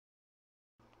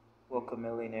Welcome,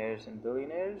 millionaires and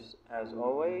billionaires. As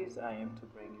always, I am to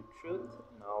bring you truth,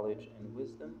 knowledge, and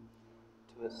wisdom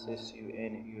to assist you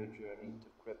in your journey to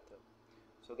crypto.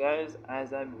 So, guys,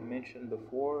 as I mentioned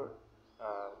before,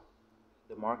 uh,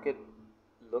 the market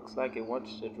looks like it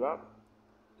wants to drop.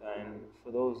 And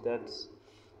for those that's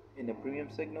in the premium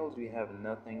signals, we have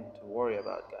nothing to worry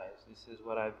about, guys. This is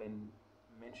what I've been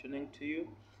mentioning to you.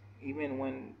 Even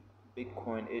when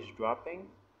Bitcoin is dropping,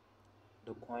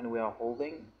 the coin we are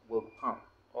holding will pump.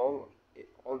 All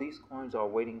all these coins are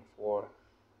waiting for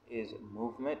is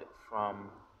movement from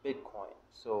Bitcoin.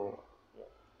 So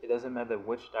it doesn't matter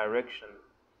which direction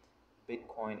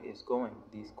Bitcoin is going,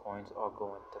 these coins are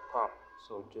going to pump.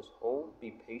 So just hold,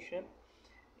 be patient,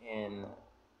 and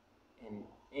in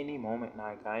any moment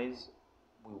now, guys,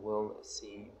 we will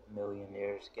see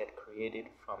millionaires get created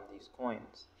from these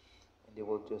coins, and they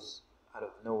will just out of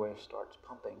nowhere start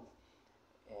pumping.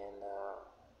 And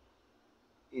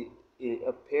it it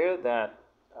appears that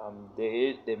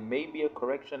there may be a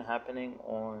correction happening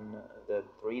on the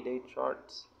 3 day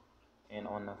charts and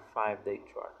on the 5 day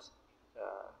charts.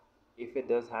 If it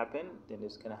does happen, then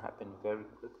it's going to happen very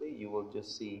quickly. You will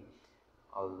just see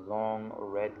a long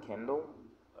red candle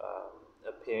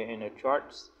appear in the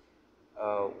charts,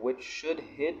 which should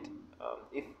hit.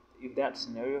 If that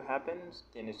scenario happens,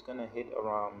 then it's going to hit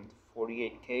around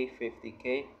 48K,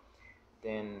 50K,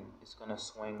 then it's going to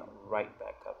swing right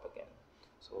back up again.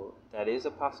 So that is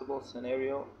a possible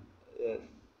scenario. Uh,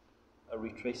 a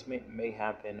retracement may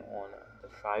happen on the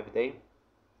 5 day,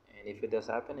 and if it does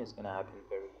happen, it's going to happen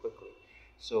very quickly.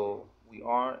 So we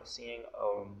are seeing,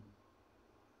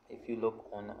 if you look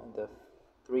on the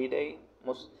 3 day,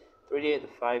 most 3 day to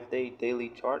 5 day daily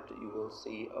chart, you will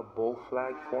see a bull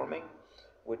flag forming,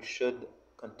 which should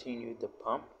continue the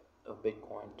pump of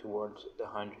Bitcoin towards the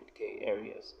 100K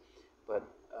areas. But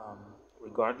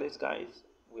regardless, guys,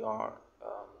 we are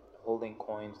holding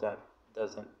coins that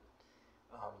doesn't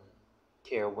um,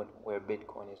 care where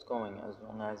Bitcoin is going. As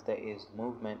long as there is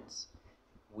movements,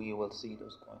 we will see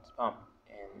those coins pump.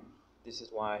 And this is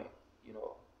why, you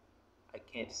know, I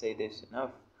can't say this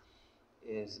enough,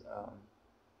 is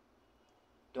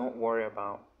don't worry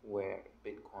about where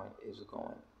Bitcoin is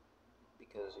going,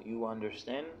 because you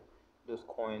understand those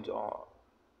coins are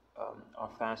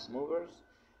fast movers,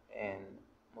 and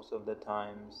most of the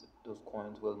times those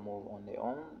coins will move on their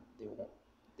own.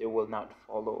 They will not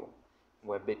follow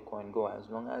where Bitcoin go. As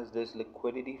long as there's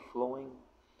liquidity flowing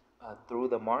through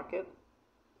the market,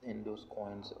 then those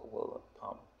coins will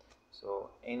pump. So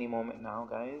any moment now,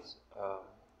 guys,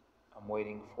 I'm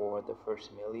waiting for the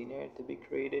first millionaire to be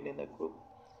created in the group.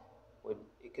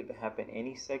 It could happen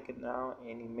any second now,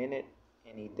 any minute,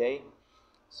 any day.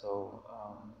 So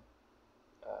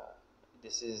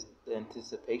this is the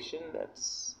anticipation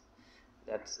that's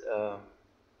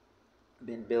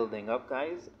been building up,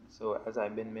 guys. So as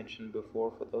I've been mentioned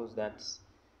before, for those that's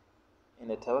in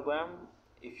the Telegram,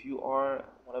 if you are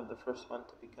one of the first one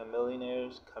to become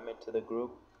millionaires, come into the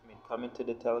group. Come into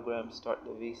the Telegram, start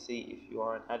the VC if you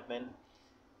are an admin.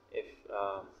 If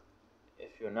um,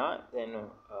 if you're not, then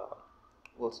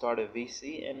we'll start a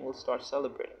VC and we'll start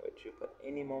celebrating with you. But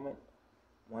any moment,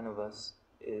 one of us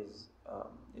is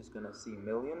gonna see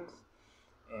millions,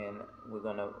 and we're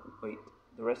gonna wait.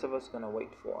 The rest of us gonna wait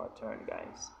for our turn,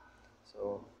 guys.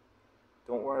 So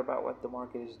don't worry about what the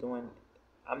market is doing.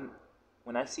 I'm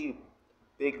When I see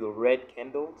big red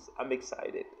candles, I'm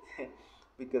excited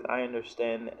because I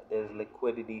understand there's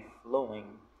liquidity flowing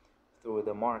through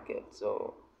the market.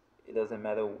 So it doesn't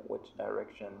matter which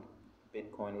direction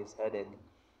Bitcoin is headed,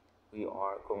 we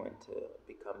are going to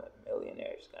become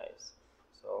millionaires, guys.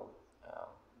 So uh,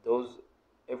 those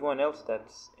everyone else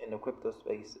that's in the crypto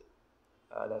space,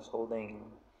 that's holding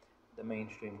the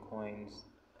mainstream coins,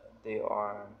 they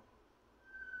are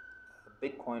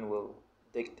Bitcoin will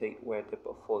dictate where the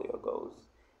portfolio goes.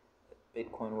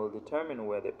 Bitcoin will determine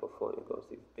where the portfolio goes.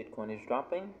 If Bitcoin is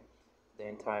dropping, the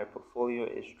entire portfolio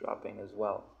is dropping as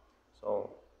well.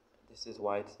 So this is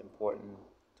why it's important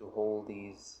to hold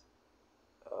these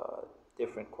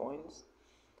different coins,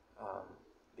 um,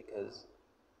 because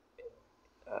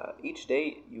each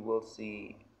day you will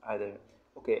see either,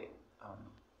 okay, um,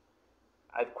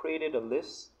 I've created a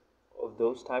list of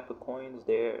those type of coins.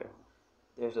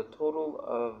 There's a total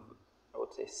of, I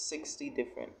would say, 60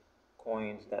 different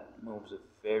coins that moves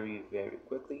very, very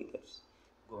quickly. That's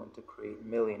going to create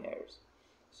millionaires.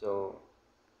 So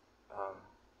um,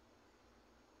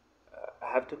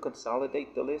 I have to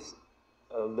consolidate the list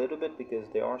a little bit because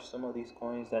there are some of these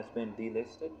coins that's been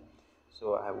delisted.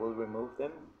 So I will remove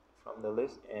them from the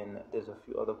list, and there's a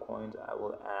few other coins I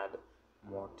will add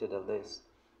more to the list.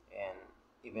 And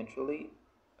eventually,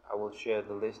 I will share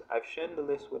the list. I've shared the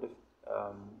list with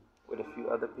a few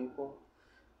other people,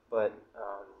 but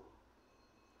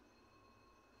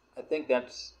I think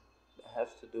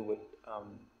has to do with uh,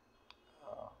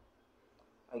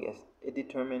 I guess it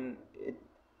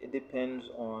depends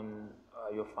on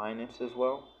your finance as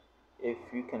well. If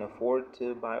you can afford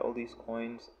to buy all these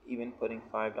coins, even putting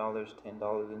 $5,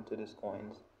 $10 into these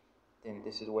coins, then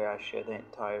this is where I share the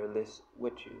entire list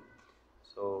with you.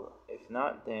 So if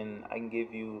not, then I can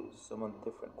give you some of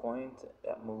the different coins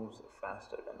that moves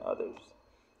faster than others.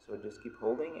 So just keep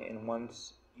holding, and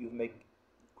once you make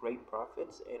great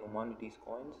profits in one of these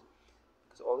coins,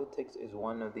 because all it takes is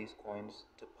one of these coins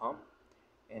to pump,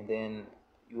 and then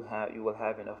you will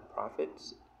have enough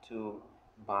profits to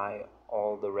buy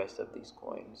all the rest of these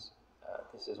coins.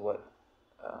 This is what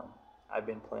um, I've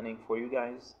been planning for you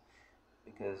guys,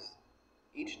 because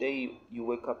each day you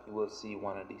wake up, you will see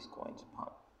one of these coins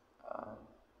pump. Um,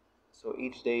 so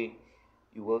each day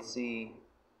you will see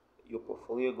your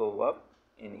portfolio go up,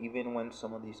 and even when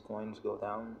some of these coins go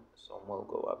down, some will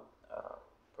go up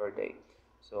per day.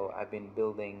 So I've been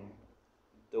building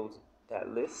those that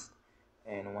list,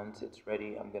 and once it's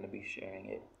ready, I'm gonna be sharing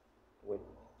it with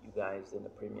you guys in the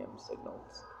premium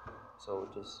signals. So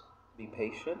just be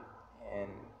patient and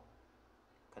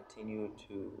continue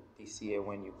to DCA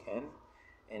when you can,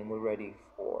 and we're ready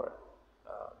for.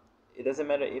 It doesn't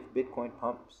matter if Bitcoin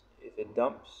pumps, if it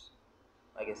dumps.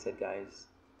 Like I said, guys,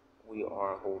 we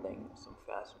are holding some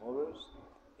fast movers.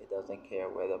 It doesn't care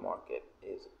where the market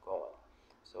is going.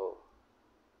 So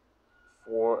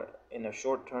for in a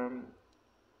short term,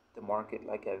 the market,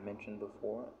 like I've mentioned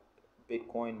before,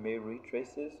 Bitcoin may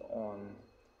retraces on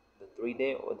the 3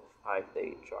 day or the 5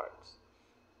 day charts,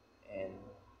 and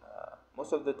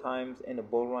most of the times in a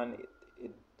bull run,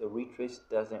 the retrace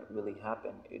doesn't really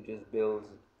happen. It just builds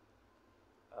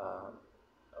um,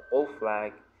 a bull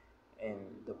flag, and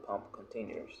the pump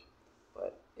continues.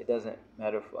 But it doesn't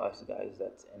matter for us guys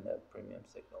that's in the premium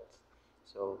signals.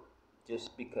 So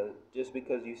just because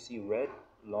you see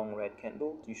long red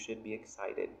candles, you should be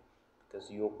excited,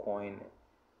 because your coin,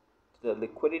 the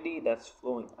liquidity that's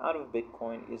flowing out of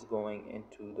Bitcoin is going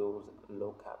into those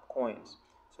low cap coins.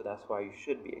 So that's why you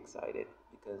should be excited,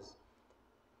 because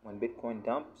when Bitcoin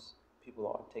dumps, people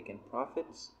are taking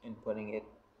profits and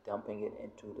dumping it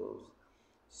into those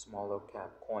smaller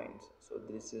cap coins. So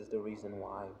this is the reason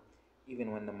why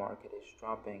even when the market is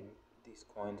dropping, these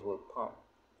coins will pump,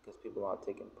 because people are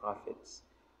taking profits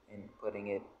and putting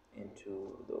it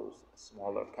into those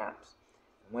smaller caps.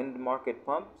 When the market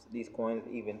pumps, these coins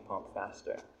even pump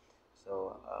faster.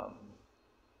 So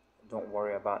don't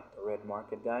worry about the red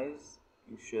market, guys.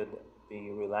 You should be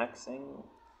relaxing,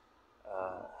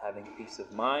 having peace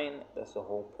of mind. That's the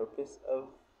whole purpose of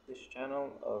this channel,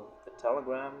 of the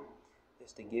Telegram,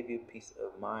 is to give you peace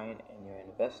of mind in your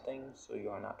investing, so you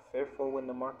are not fearful when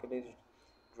the market is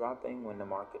dropping, when the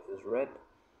market is red.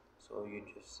 So you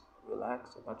just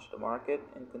relax, watch the market,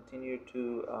 and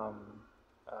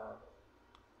uh,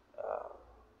 uh,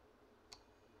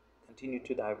 continue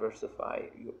to diversify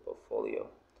your portfolio.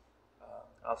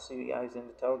 I'll see you guys in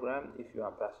the Telegram. If you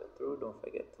are passing through, don't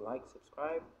forget to like,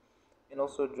 subscribe, and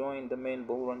also join the main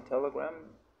Bull Run Telegram,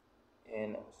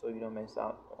 and so you don't miss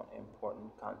out on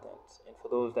important contents. And for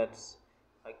those that's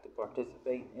like to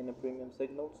participate in the premium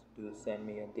signals, do send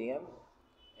me a DM,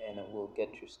 and we'll get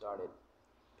you started.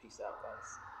 Peace out,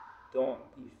 guys. Don't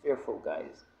be fearful,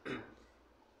 guys.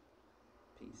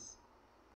 Peace.